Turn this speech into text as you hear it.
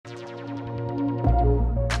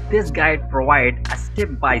This guide provides a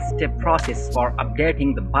step-by-step process for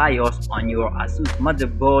updating the BIOS on your ASUS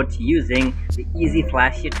motherboard using the EZ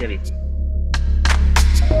Flash utility.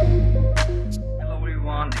 Hello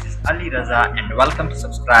everyone, this is Ali Raza and welcome to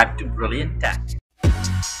subscribe to Brilliant Tech.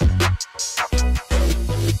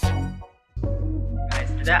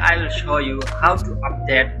 Guys, today I will show you how to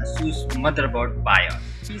update ASUS motherboard BIOS.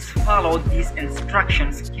 Please follow these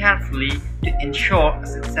instructions carefully to ensure a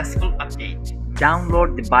successful update.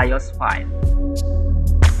 Download the BIOS file.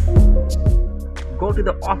 Go to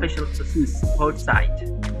the official ASUS support site.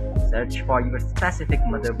 Search for your specific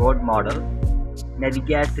motherboard model.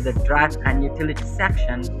 Navigate to the Drive and Utility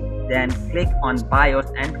section, then click on BIOS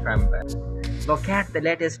and Firmware. Locate the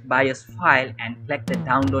latest BIOS file and click the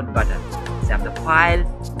Download button. Save the file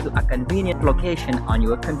to a convenient location on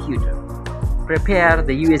your computer. Prepare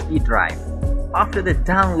the USB drive. After the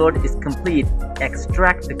download is complete,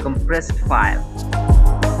 extract the compressed file.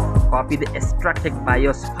 Copy the extracted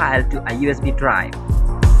BIOS file to a USB drive.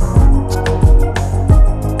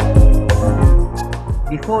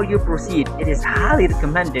 Before you proceed, it is highly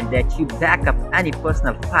recommended that you back up any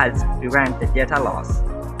personal files to prevent the data loss.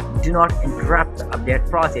 Do not interrupt the update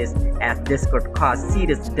process, as this could cause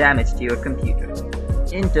serious damage to your computer.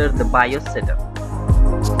 Enter the BIOS setup.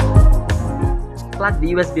 Plug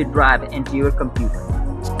the USB drive into your computer.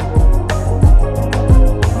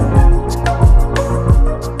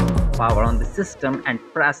 Power on the system and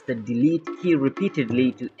press the delete key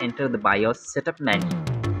repeatedly to enter the BIOS setup menu.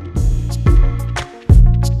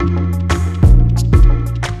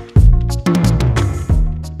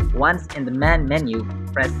 Once in the main menu,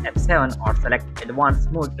 press F7 or select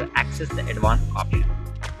Advanced Mode to access the advanced option.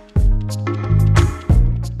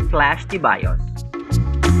 Flash the BIOS.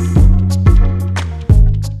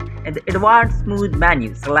 In the Advanced Mode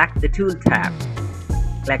menu, select the Tool tab.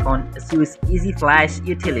 Click on ASUS EZ Flash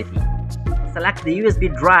utility. Select the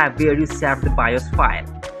USB drive where you save the BIOS file.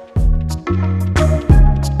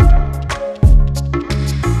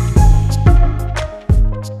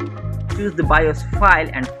 Choose the BIOS file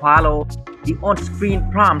and follow the on-screen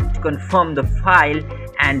prompt to confirm the file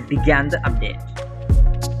and begin the update.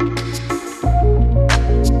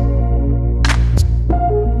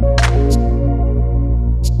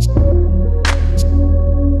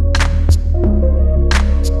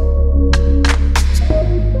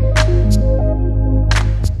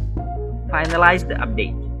 Finalize the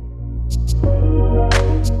update.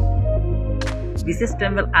 The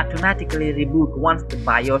system will automatically reboot once the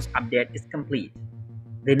BIOS update is complete.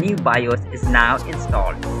 The new BIOS is now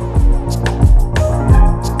installed.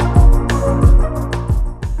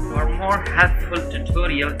 For more helpful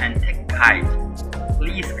tutorial and tech guides,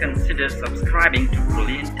 please consider subscribing to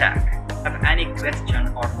Brilliant Tech. If you have any question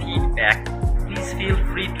or feedback, please feel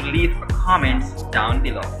free to leave a comments down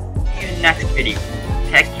below. See you in next video.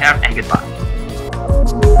 Take care and goodbye.